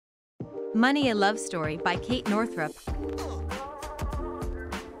Money: A Love Story by Kate Northrup.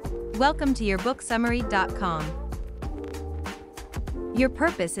 Welcome to YourBookSummary.com. Your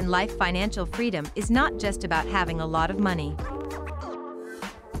purpose in life: financial freedom is not just about having a lot of money.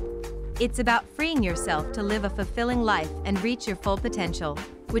 It's about freeing yourself to live a fulfilling life and reach your full potential,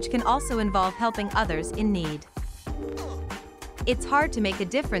 which can also involve helping others in need. It's hard to make a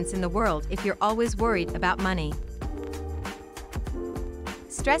difference in the world if you're always worried about money.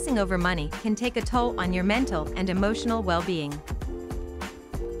 Stressing over money can take a toll on your mental and emotional well-being.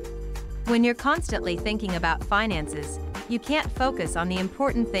 When you're constantly thinking about finances, you can't focus on the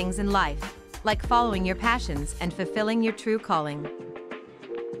important things in life, like following your passions and fulfilling your true calling.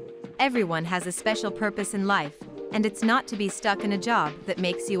 Everyone has a special purpose in life, and it's not to be stuck in a job that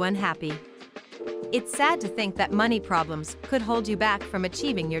makes you unhappy. It's sad to think that money problems could hold you back from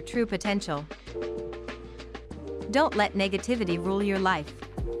achieving your true potential. Don't let negativity rule your life.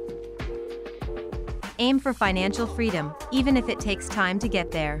 Aim for financial freedom, even if it takes time to get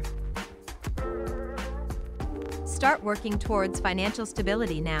there. Start working towards financial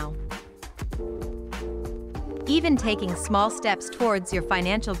stability now. Even taking small steps towards your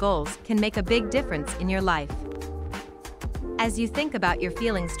financial goals can make a big difference in your life. As you think about your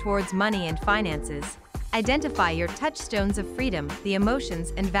feelings towards money and finances, identify your touchstones of freedom, the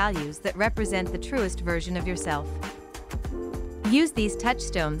emotions and values that represent the truest version of yourself. Use these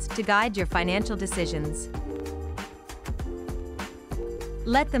touchstones to guide your financial decisions.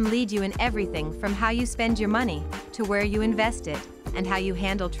 Let them lead you in everything from how you spend your money, to where you invest it, and how you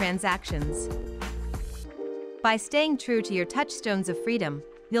handle transactions. By staying true to your touchstones of freedom,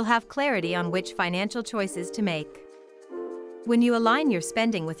 you'll have clarity on which financial choices to make. When you align your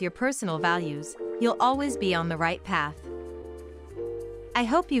spending with your personal values, you'll always be on the right path. I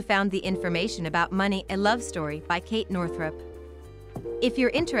hope you found the information about Money: A Love Story by Kate Northrup. If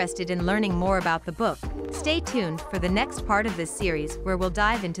you're interested in learning more about the book, stay tuned for the next part of this series where we'll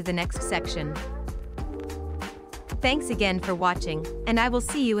dive into the next section. Thanks again for watching, and I will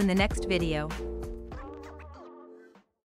see you in the next video.